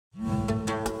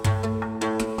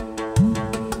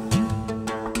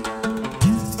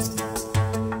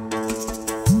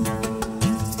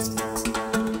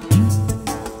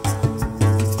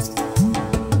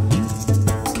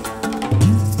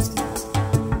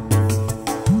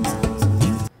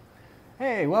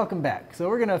welcome back. So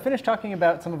we're going to finish talking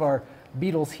about some of our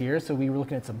beetles here. So we were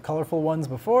looking at some colorful ones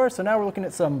before, so now we're looking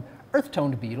at some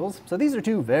earth-toned beetles. So these are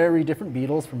two very different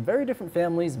beetles from very different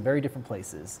families and very different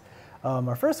places.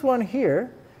 Our first one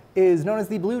here is known as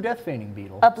the blue death feigning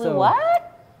beetle. A blue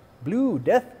what? Blue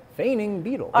death feigning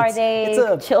beetle. Are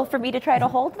they chill for me to try to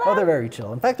hold them? Oh, they're very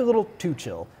chill. In fact, a little too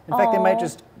chill. In fact, they might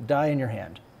just die in your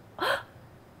hand.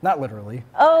 Not literally.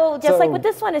 Oh, just like what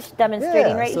this one is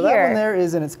demonstrating right so here. That one there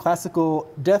is in its classical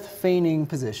death feigning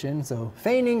position. So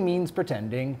feigning means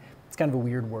pretending. It's kind of a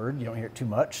weird word. You don't hear it too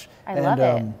much. I love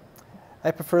it. I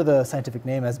prefer the scientific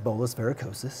name as bolus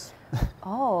varicosus.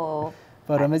 Oh.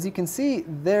 But as you can see,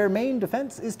 their main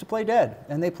defense is to play dead,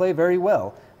 and they play very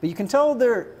well. But you can tell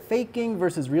they're faking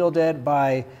versus real dead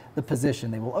by the position.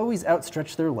 They will always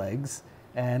outstretch their legs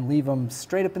and leave them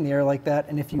straight up in the air like that.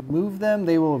 And if you move them,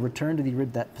 they will return to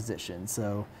that position.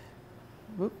 So,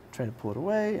 whoop, try to pull it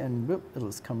away, and whoop, it'll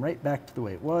just come right back to the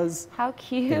way it was. How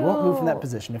cute. They won't move from that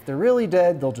position. If they're really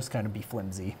dead, they'll just kind of be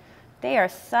flimsy. They are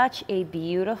such a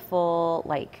beautiful,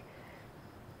 like,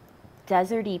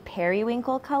 deserty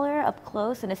periwinkle color up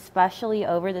close, and especially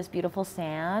over this beautiful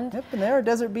sand. Yep, and they are a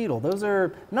desert beetle. Those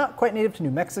are not quite native to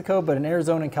New Mexico, but in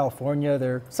Arizona and California,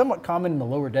 they're somewhat common in the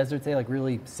lower deserts. They like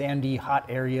really sandy, hot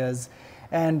areas.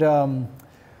 And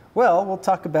well, we'll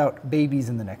talk about babies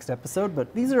in the next episode,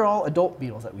 but these are all adult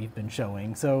beetles that we've been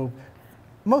showing. So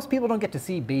most people don't get to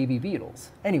see baby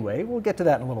beetles. Anyway, we'll get to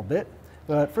that in a little bit.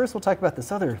 But first we'll talk about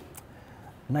this other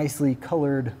nicely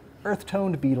colored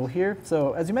earth-toned beetle here.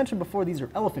 So as you mentioned before, these are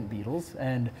elephant beetles,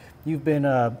 and you've been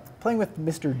playing with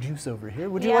Mr. Juice over here.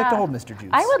 Would you like to hold Mr.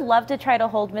 Juice? I would love to try to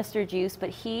hold Mr. Juice,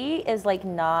 but he is like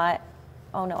not,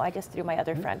 oh no, I just threw my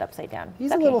other friend upside down.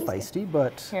 He's a little feisty,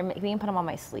 but... Here, we can put him on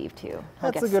my sleeve too.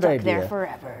 That's a good idea. There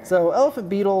forever. So elephant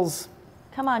beetles...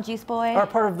 Come on, Juice Boy. ...are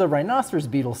part of the rhinoceros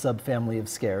beetle subfamily of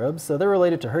scarabs. So they're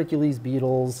related to Hercules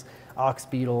beetles, ox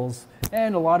beetles,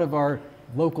 and a lot of our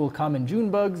local common June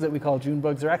bugs that we call June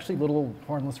bugs are actually little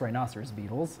hornless rhinoceros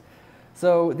beetles.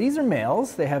 So these are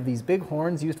males. They have these big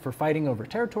horns used for fighting over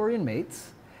territory and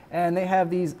mates. And they have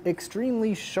these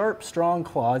extremely sharp, strong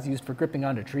claws used for gripping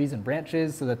onto trees and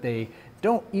branches so that they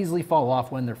don't easily fall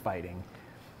off when they're fighting.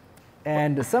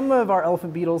 And some of our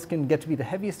elephant beetles can get to be the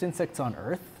heaviest insects on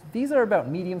Earth. These are about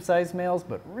medium-sized males,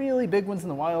 but really big ones in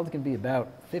the wild can be about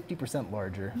 50%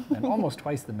 larger and almost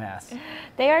twice the mass.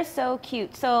 They are so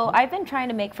cute. So I've been trying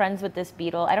to make friends with this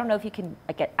beetle. I don't know if you can,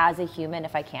 like, as a human,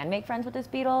 if I can make friends with this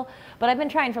beetle, but I've been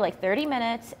trying for like 30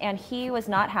 minutes and he was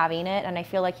not having it, and I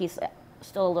feel like he's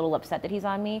still a little upset that he's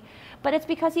on me, but it's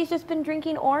because he's just been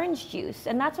drinking orange juice.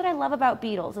 And that's what I love about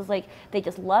beetles, is like they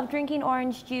just love drinking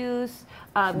orange juice.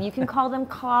 You can call them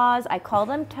caws, I call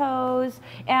them toes,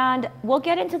 and we'll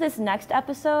get into this next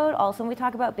episode also when we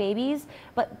talk about babies,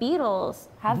 but beetles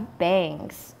have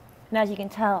bangs. And as you can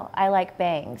tell, I like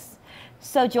bangs.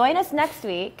 So join us next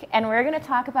week, and we're going to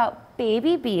talk about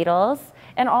baby beetles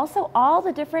and also all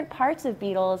the different parts of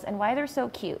beetles and why they're so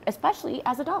cute, especially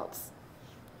as adults.